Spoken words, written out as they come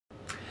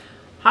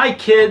Hi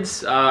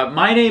kids,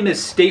 my name is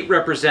State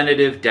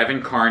Representative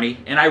Devin Carney,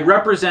 and I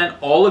represent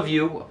all of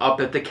you up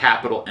at the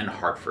Capitol in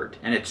Hartford,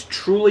 and it's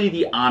truly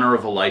the honor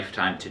of a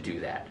lifetime to do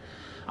that.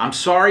 I'm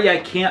sorry I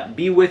can't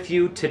be with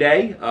you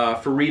today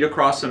for Read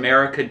Across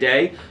America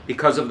Day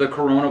because of the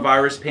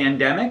coronavirus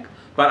pandemic,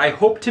 but I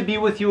hope to be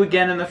with you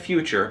again in the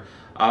future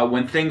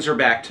when things are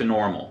back to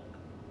normal.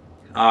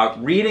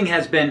 Reading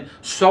has been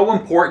so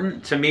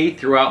important to me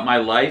throughout my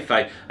life.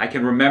 I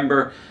can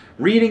remember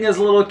reading as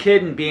a little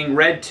kid and being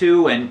read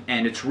to, and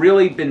it's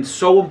really been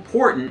so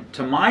important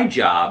to my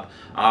job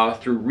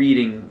through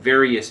reading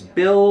various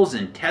bills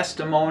and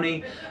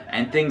testimony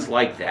and things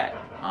like that.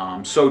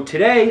 So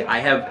today I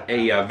have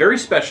a very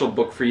special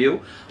book for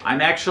you. I'm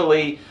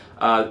actually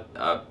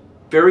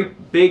very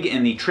big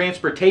in the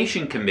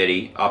Transportation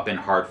Committee up in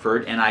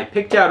Hartford, and I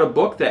picked out a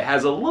book that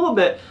has a little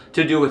bit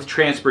to do with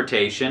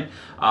transportation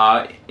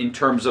in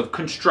terms of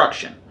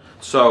construction.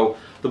 So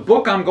the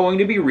book I'm going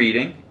to be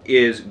reading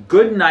is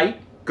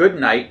Goodnight,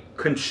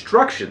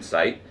 Construction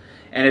Site,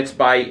 and it's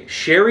by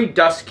Sherri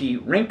Duskey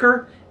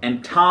Rinker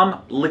and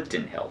Tom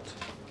Lichtenhilt.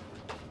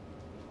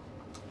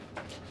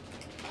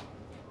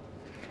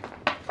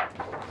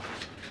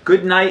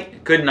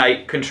 Goodnight,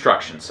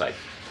 Construction Site.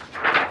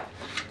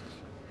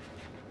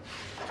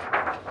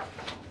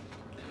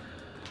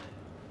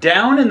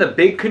 Down in the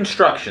big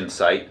construction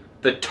site,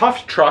 the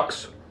tough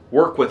trucks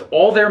work with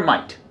all their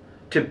might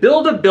to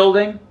build a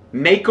building,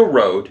 make a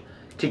road,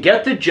 to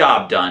get the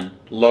job done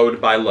load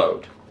by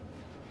load.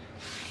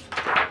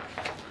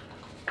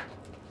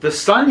 The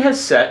sun has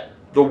set,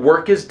 the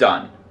work is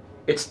done.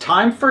 It's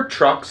time for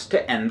trucks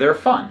to end their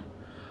fun.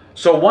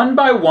 So one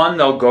by one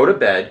they'll go to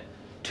bed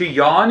to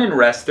yawn and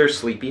rest their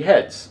sleepy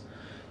heads,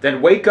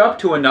 then wake up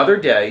to another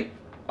day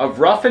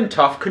of rough and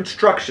tough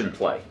construction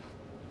play.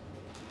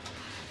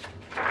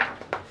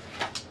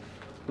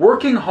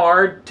 Working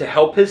hard to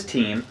help his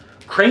team,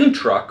 Crane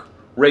Truck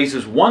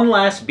raises one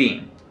last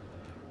beam.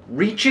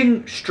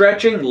 Reaching,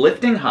 stretching,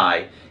 lifting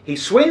high, he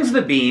swings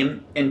the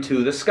beam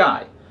into the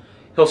sky.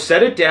 He'll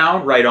set it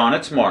down right on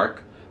its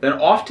mark, then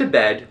off to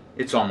bed,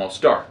 it's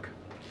almost dark.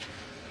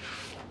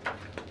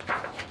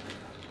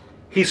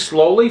 He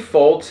slowly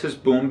folds his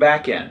boom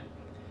back in,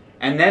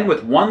 and then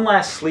with one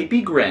last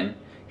sleepy grin,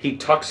 he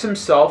tucks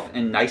himself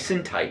in nice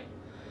and tight,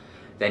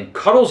 then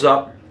cuddles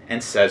up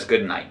and says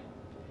goodnight.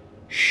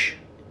 Shh,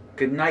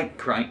 goodnight,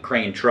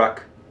 Crane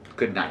Truck,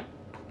 goodnight.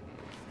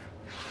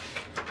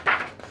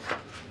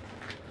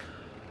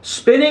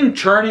 Spinning,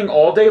 churning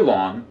all day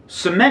long,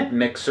 cement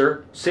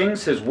mixer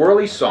sings his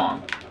whirly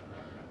song.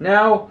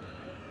 Now,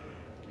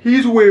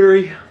 he's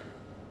weary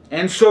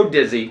and so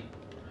dizzy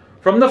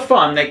from the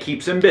fun that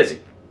keeps him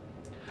busy.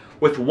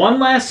 With one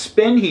last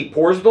spin, he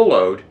pours the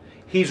load.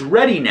 He's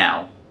ready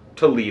now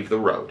to leave the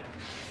road.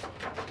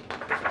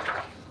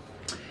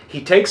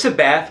 He takes a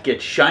bath,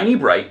 gets shiny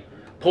bright,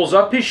 pulls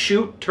up his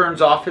chute,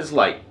 turns off his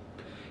light.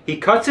 He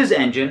cuts his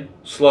engine,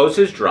 slows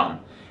his drum,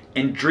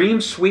 and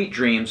dreams sweet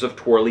dreams of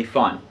twirly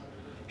fun.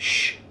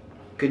 Shh,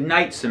 good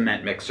night,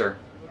 cement mixer,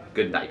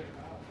 good night.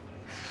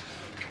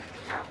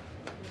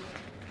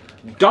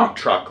 Dump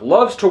truck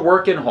loves to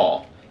work and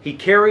haul. He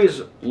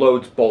carries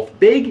loads both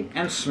big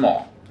and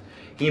small.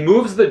 He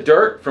moves the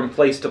dirt from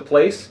place to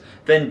place,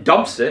 then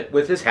dumps it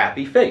with his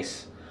happy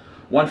face.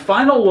 One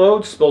final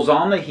load spills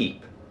on the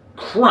heap.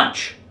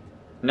 Crunch!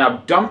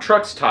 Now dump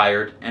truck's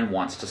tired and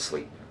wants to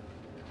sleep.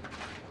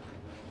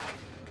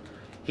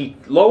 He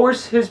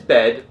lowers his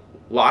bed,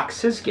 locks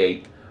his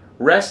gate,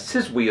 rests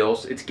his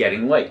wheels, it's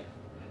getting late.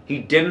 He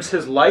dims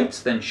his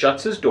lights, then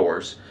shuts his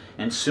doors,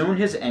 and soon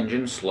his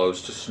engine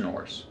slows to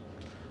snores.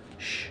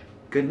 Shh,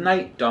 good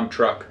night, dump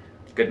truck,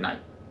 good night.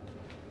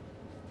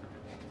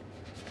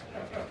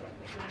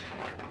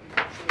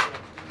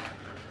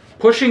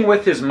 Pushing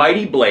with his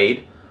mighty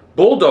blade,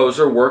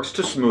 bulldozer works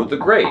to smooth the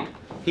grade.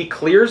 He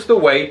clears the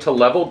way to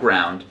level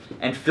ground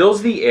and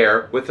fills the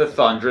air with a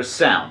thunderous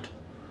sound.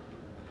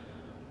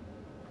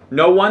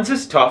 No one's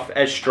as tough,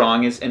 as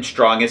strong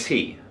as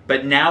he,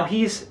 but now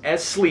he's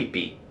as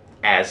sleepy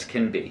as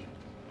can be.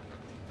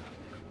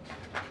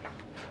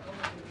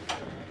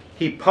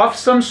 He puffs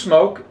some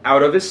smoke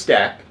out of his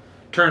stack,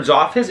 turns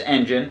off his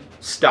engine,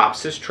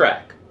 stops his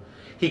track.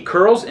 He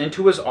curls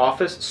into his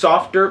office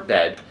soft dirt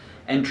bed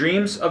and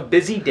dreams of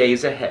busy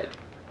days ahead.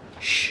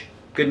 Shh,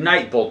 good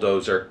night,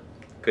 bulldozer,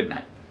 good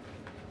night.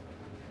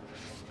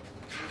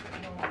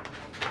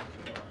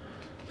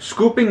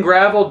 Scooping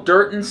gravel,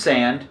 dirt, and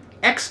sand,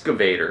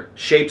 excavator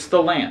shapes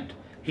the land.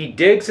 He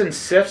digs and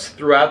sifts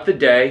throughout the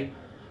day,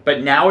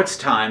 but now it's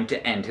time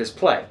to end his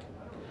play.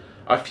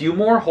 A few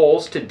more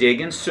holes to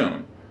dig and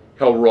soon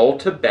he'll roll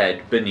to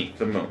bed beneath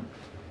the moon.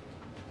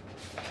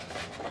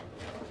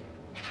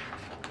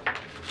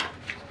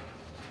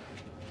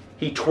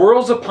 He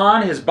twirls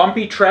upon his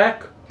bumpy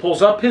track,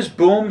 pulls up his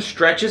boom,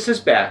 stretches his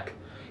back.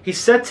 He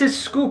sets his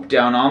scoop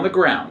down on the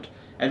ground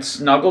and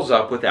snuggles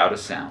up without a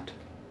sound.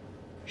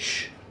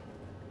 Shh.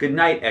 Good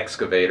night,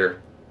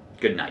 excavator.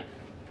 Good night.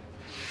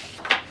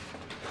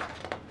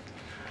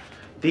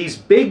 These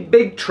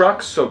big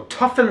trucks so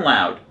tough and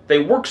loud, They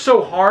work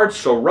so hard,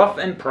 so rough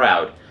and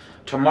proud.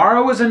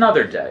 Tomorrow is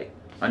another day,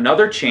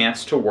 another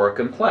chance to work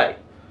and play.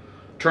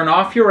 Turn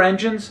off your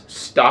engines,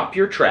 stop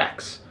your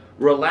tracks.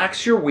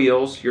 Relax your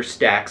wheels, your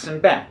stacks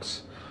and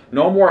backs.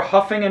 No more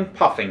huffing and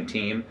puffing,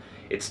 team.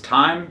 It's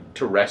time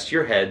to rest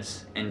your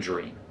heads and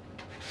dream.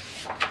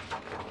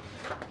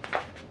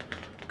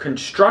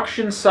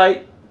 Construction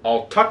site,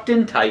 all tucked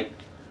in tight.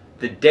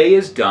 The day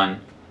is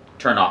done.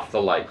 Turn off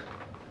the light.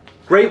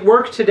 Great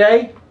work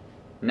today.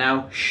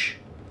 Now, shh.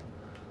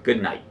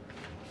 Good night.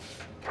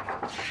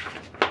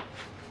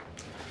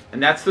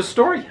 And that's the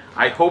story.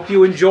 I hope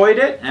you enjoyed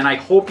it, and I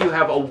hope you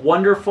have a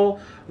wonderful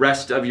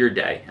rest of your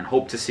day, and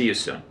hope to see you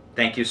soon.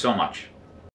 Thank you so much.